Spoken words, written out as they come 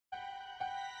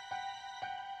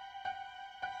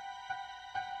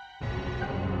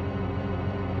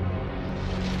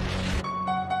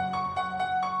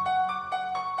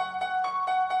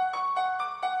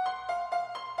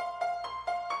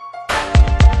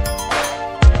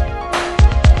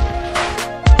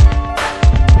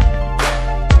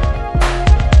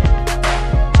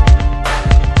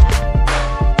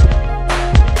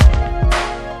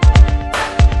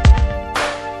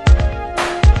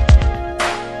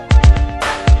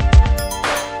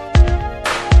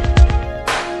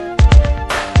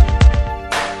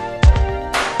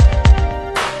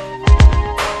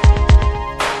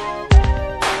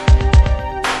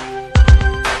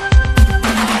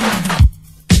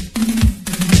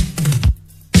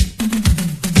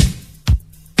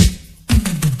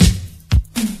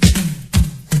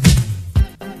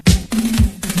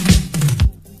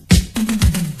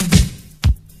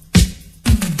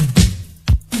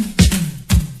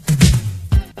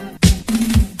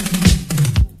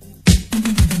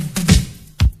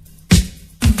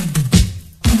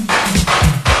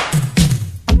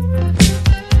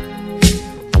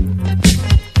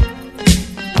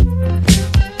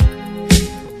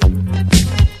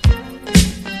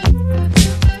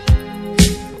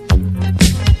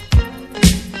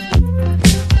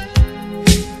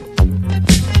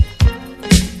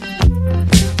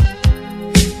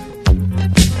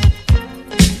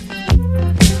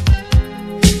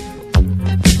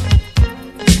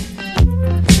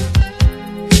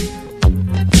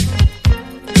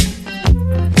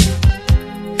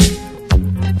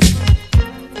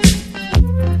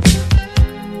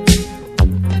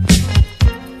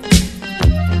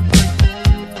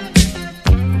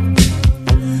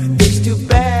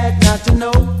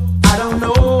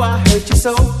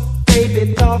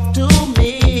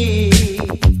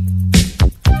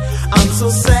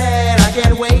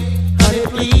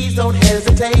please don't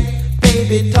hesitate.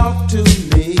 Baby, talk to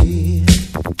me.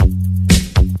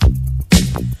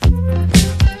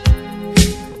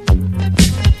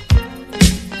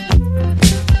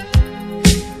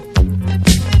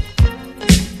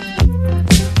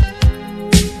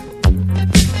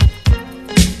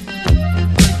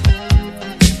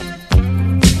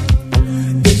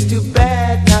 It's too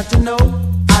bad not to know.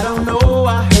 I don't know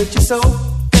I hurt you so.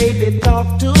 Baby,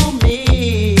 talk to me.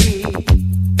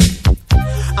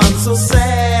 I'm so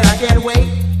sad, I can't wait.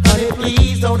 Honey,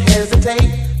 please don't hesitate.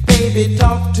 Baby,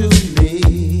 talk to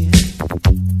me.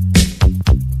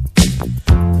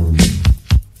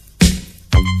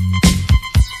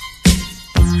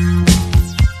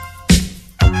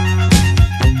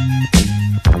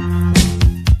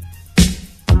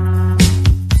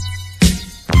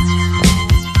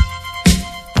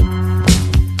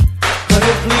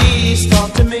 Honey, please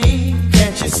talk to me.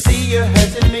 Can't you see you're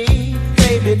hurting me?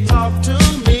 Baby, talk to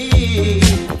me.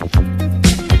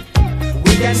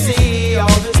 We can see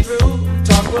all this through.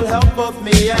 Talk will help both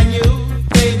me and you.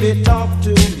 Baby, talk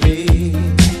to me.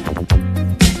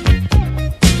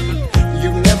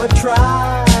 You never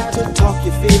try to talk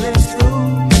your feelings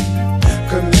through.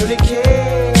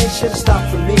 Communication stop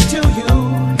from me to you.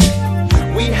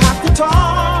 We have to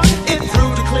talk it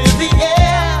through to clear the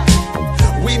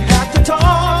air. We have to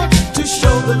talk to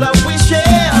show the love we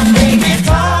share. Baby,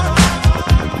 talk.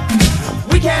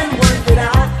 We can work it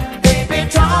out. Baby,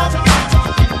 talk.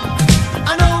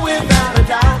 I know without a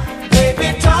doubt.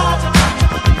 Baby, talk.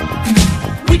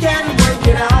 We can work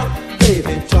it out.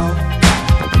 Baby, talk.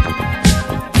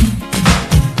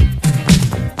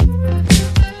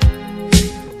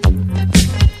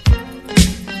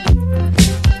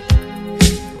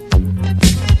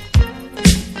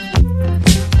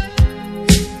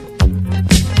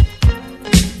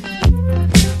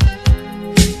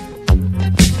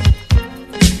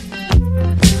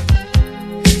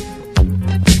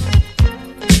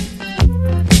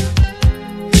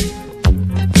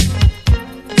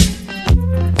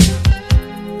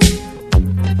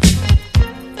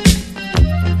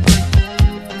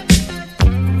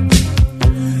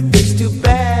 It's too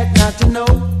bad not to know.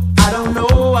 I don't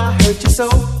know I hurt you so.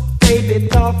 Baby,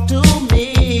 talk to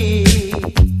me.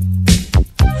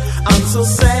 I'm so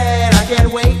sad, I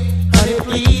can't wait. Honey,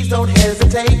 please don't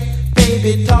hesitate.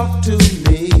 Baby, talk to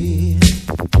me.